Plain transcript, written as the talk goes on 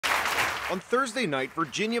On Thursday night,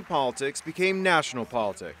 Virginia politics became national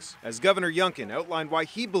politics, as Governor Youngkin outlined why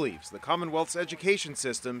he believes the Commonwealth's education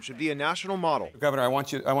system should be a national model. Governor, I want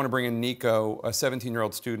to bring in Nico, a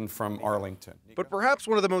 17-year-old student from Arlington. But perhaps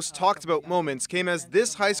one of the most talked about moments came as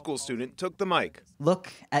this high school student took the mic.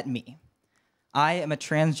 Look at me. I am a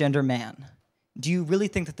transgender man. Do you really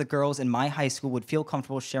think that the girls in my high school would feel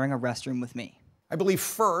comfortable sharing a restroom with me? I believe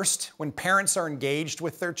first, when parents are engaged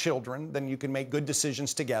with their children, then you can make good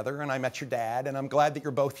decisions together. And I met your dad, and I'm glad that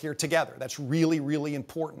you're both here together. That's really, really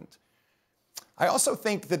important. I also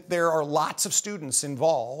think that there are lots of students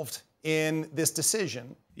involved in this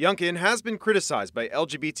decision. Youngkin has been criticized by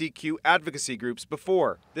LGBTQ advocacy groups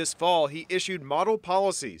before. This fall, he issued model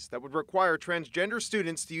policies that would require transgender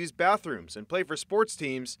students to use bathrooms and play for sports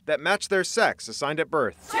teams that match their sex assigned at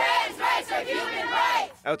birth. Trans rights are human rights!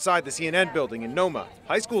 Outside the CNN building in Noma,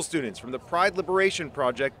 high school students from the Pride Liberation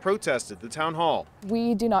Project protested the town hall.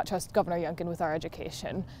 We do not trust Governor Youngkin with our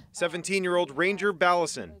education. 17-year-old Ranger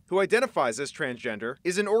Ballison, who identifies as transgender,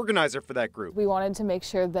 is an organizer for that group. We wanted to make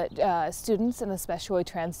sure that students, and especially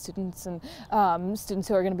trans students and students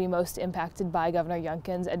who are going to be most impacted by Governor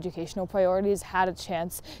Youngkin's educational priorities, had a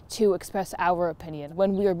chance to express our opinion.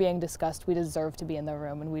 When we are being discussed, we deserve to be in the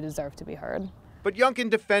room and we deserve to be heard. But Youngkin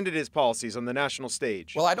defended his policies on the national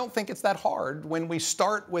stage. Well, I don't think it's that hard when we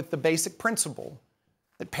start with the basic principle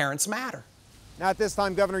that parents matter. Now, at this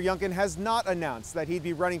time, Governor Youngkin has not announced that he'd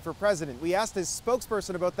be running for president. We asked his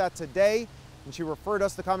spokesperson about that today, and she referred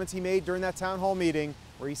us to comments he made during that town hall meeting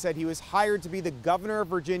where he said he was hired to be the governor of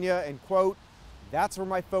Virginia and, quote, "That's where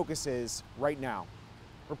my focus is right now."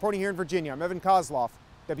 Reporting here in Virginia, I'm Evan Kozloff,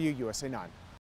 WUSA 9.